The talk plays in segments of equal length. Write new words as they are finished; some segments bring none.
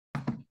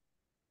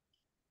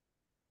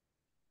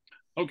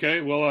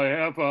Okay, well, I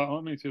have,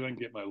 let me see if I can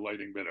get my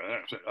lighting better.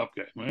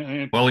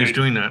 Okay. While he's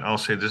doing that, I'll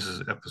say this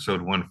is episode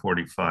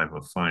 145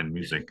 of Fine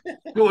Music.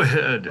 Go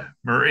ahead,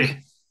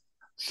 Murray.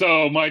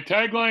 So my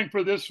tagline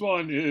for this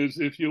one is,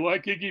 if you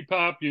like Iggy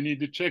Pop, you need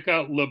to check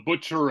out Le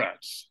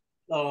Butcherettes.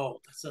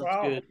 Oh, that sounds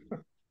Wow. good.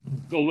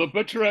 The Le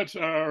Butcherettes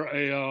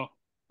are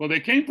well,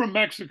 they came from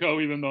Mexico,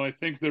 even though I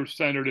think they're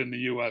centered in the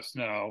U.S.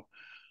 now.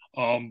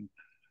 Um,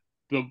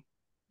 the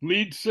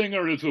lead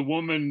singer is a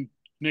woman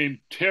named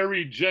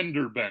Teri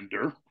Gender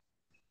Bender,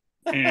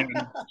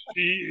 and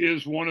she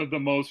is one of the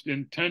most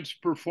intense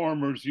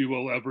performers you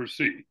will ever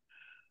see,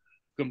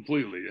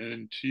 completely.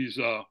 And she's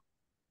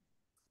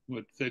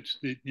with that's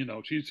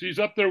she's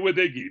up there with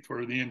Iggy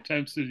for the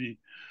intensity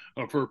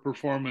of her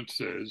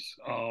performances.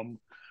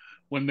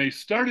 When they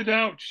started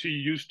out, she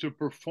used to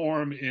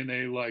perform in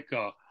a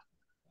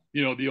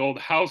the old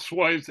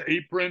housewife's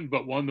apron,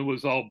 but one that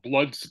was all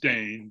blood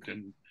stained,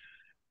 and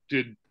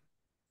did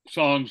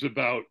songs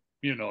about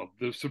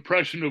the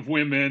suppression of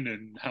women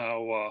and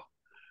how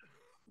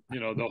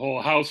the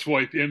whole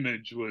housewife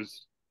image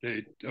was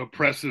a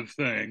oppressive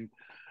thing.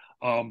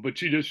 But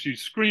she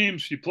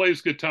screams, she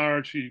plays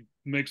guitar, she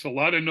makes a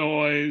lot of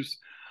noise.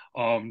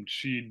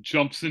 She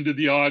jumps into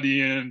the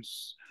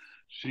audience.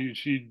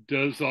 She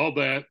does all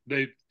that.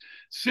 They've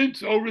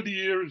since over the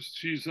years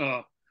she's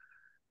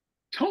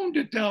toned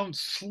it down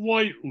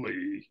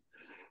slightly,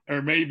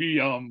 or maybe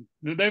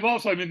they've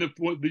also, I mean,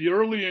 the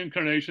early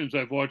incarnations,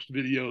 I've watched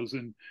videos,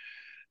 and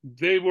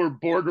they were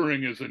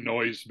bordering as a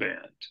noise band.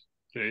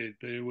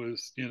 They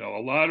was a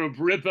lot of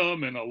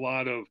rhythm and a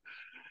lot of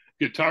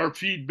guitar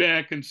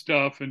feedback and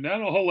stuff, and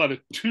not a whole lot of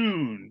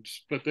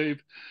tunes, but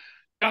they've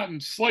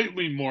gotten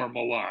slightly more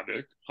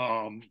melodic.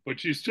 But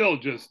she's still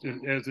just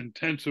as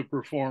intense a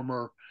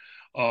performer.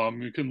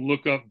 You can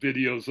look up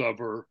videos of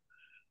her.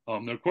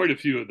 There are quite a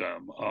few of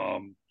them.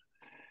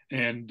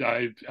 And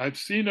I've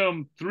seen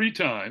them 3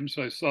 times.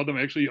 I saw them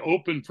actually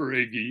open for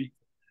Iggy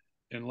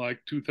in like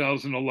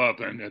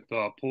 2011 at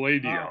the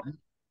Palladium.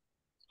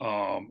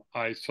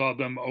 I saw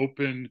them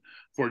open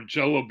for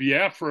JELLO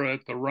Biafra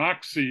at the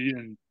Roxy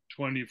in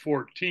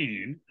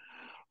 2014.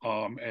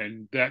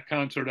 And that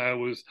concert, I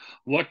was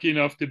lucky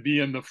enough to be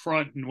in the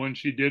front. And when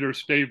she did her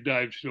stave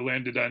dive, she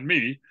landed on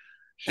me.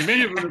 She may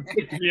have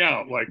picked me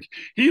out. Like,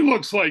 he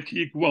looks like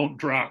he won't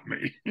drop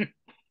me.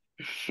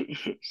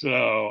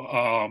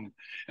 So,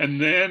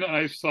 and then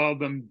I saw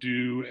them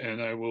do,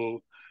 and I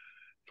will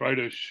try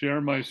to share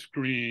my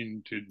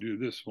screen to do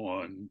this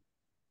one.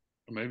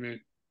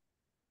 Maybe,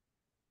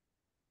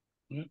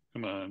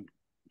 come on.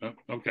 Oh,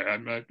 okay,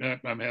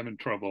 I'm having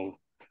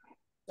trouble.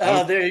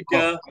 Oh, there you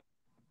go.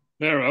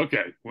 There,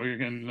 okay. We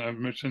can. I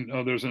mentioned.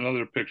 Oh, there's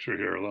another picture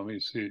here. Let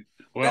me see.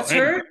 Well, That's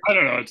her? I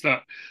don't know. It's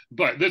not.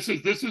 But this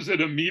is at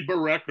Amoeba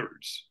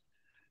Records,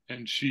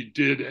 and she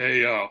did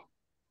a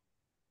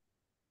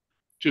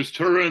just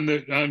her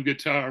on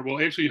guitar. Well,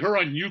 actually, her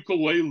on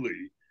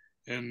ukulele,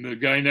 and the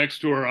guy next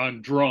to her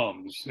on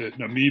drums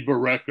at Amoeba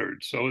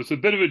Records. So it's a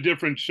bit of a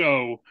different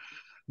show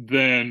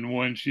than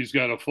when she's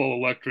got a full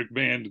electric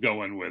band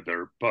going with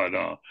her, but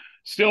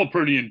still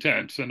pretty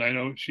intense. And I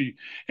know she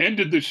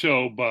ended the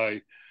show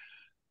by,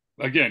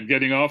 again,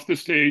 getting off the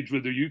stage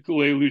with her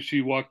ukulele.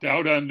 She walked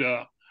out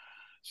onto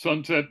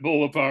Sunset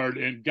Boulevard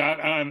and got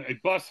on a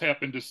bus,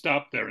 happened to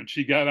stop there, and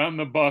she got on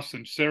the bus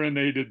and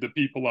serenaded the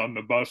people on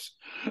the bus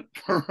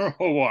for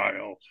a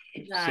while.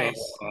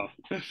 Nice. So,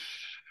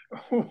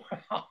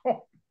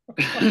 Wow.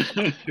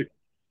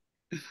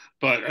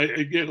 but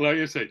again, like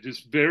I said,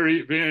 just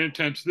very, very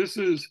intense. This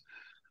is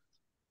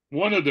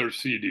one of their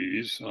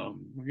CDs.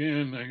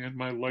 Again,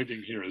 my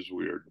lighting here is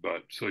weird,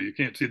 but so you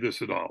can't see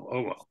this at all.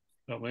 Oh well.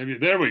 So maybe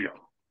there we go.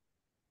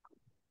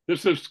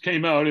 This just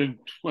came out in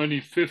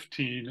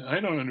 2015.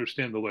 I don't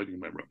understand the lighting in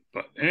my room,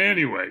 but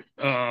anyway,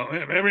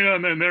 every now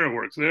and then there it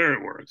works. There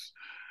it works.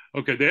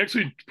 Okay, they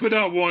actually put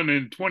out one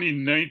in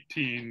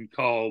 2019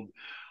 called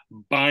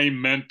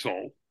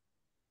Bimental.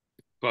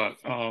 But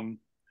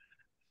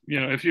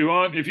if you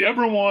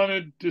ever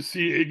wanted to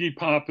see Iggy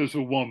Pop as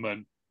a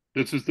woman,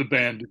 this is the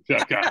band to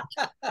check out.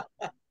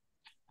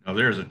 Now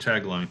there's a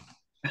tagline.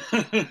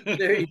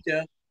 There you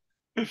go.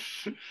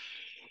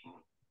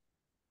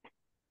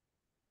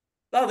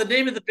 Oh, the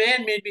name of the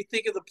band made me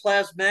think of the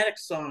Plasmatics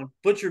song,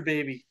 Butcher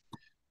Baby.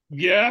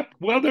 Yeah,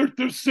 well,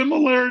 there's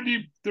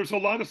similarity. There's a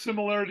lot of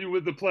similarity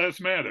with the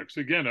Plasmatics.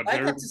 Again, I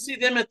got to see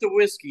them at the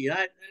Whiskey.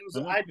 I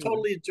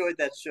totally enjoyed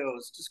that show.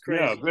 It's just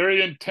crazy. Yeah,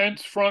 very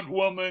intense front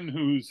woman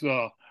who's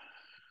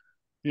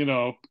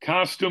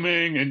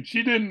costuming, and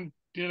she didn't.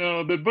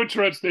 The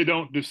Butcherettes, they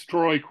don't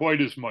destroy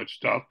quite as much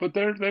stuff, but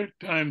there are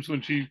times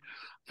when she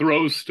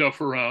throws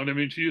stuff around. I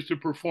mean, she used to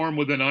perform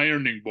with an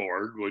ironing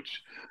board,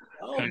 which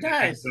kind of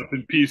ends up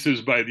in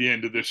pieces by the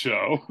end of the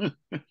show.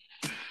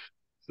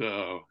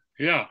 So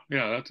yeah,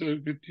 that's a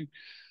good.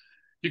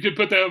 You could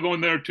put that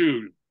one there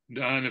too,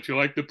 Don. If you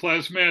like the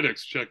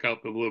Plasmatics, check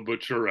out the little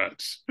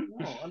Butcherettes.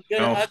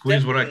 I'll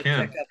squeeze what I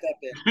can. Check out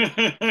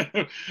that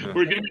band.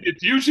 We're giving you.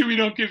 Usually, we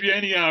don't give you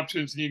any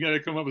options, and you got to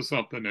come up with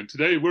something. And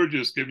today, we're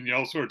just giving you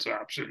all sorts of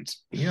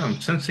options. Yeah,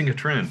 I'm sensing a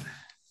trend.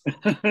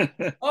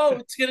 Oh,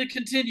 it's going to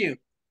continue.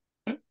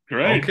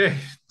 Great. Okay,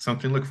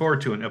 something to look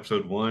forward to in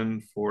episode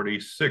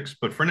 146.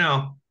 But for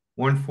now,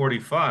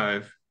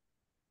 145.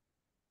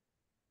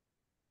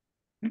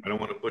 I don't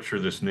want to butcher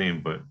this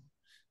name, but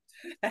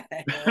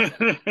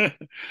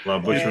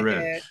La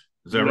Butcherettes.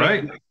 Is that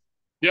right?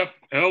 Yep.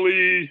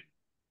 Ellie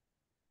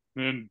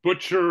and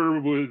Butcher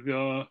with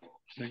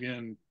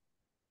again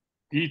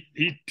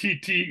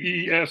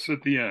ETTES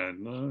at the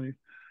end.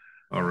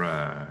 All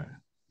right.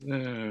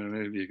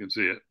 Maybe you can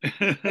see it.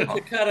 Bunch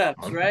of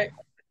cut-ups, right?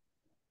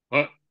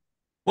 What?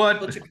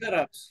 Bunch of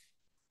cut-ups.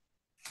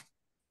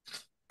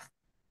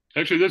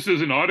 Actually, this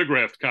is an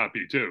autographed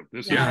copy too.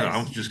 This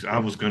Nice. I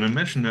was going to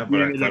mention that,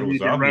 but I thought it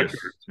was obvious.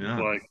 Records. Yeah.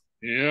 Like,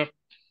 yeah.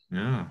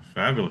 Yeah,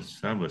 fabulous,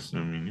 fabulous.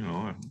 I mean, you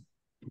know,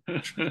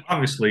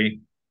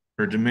 obviously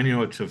her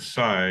diminutive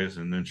size,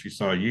 and then she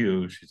saw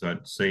you. She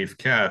thought, safe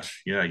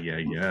catch. Yeah.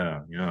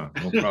 No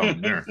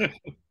problem there.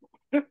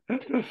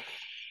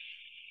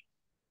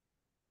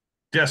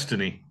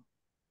 Destiny.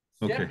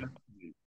 Okay. Yep.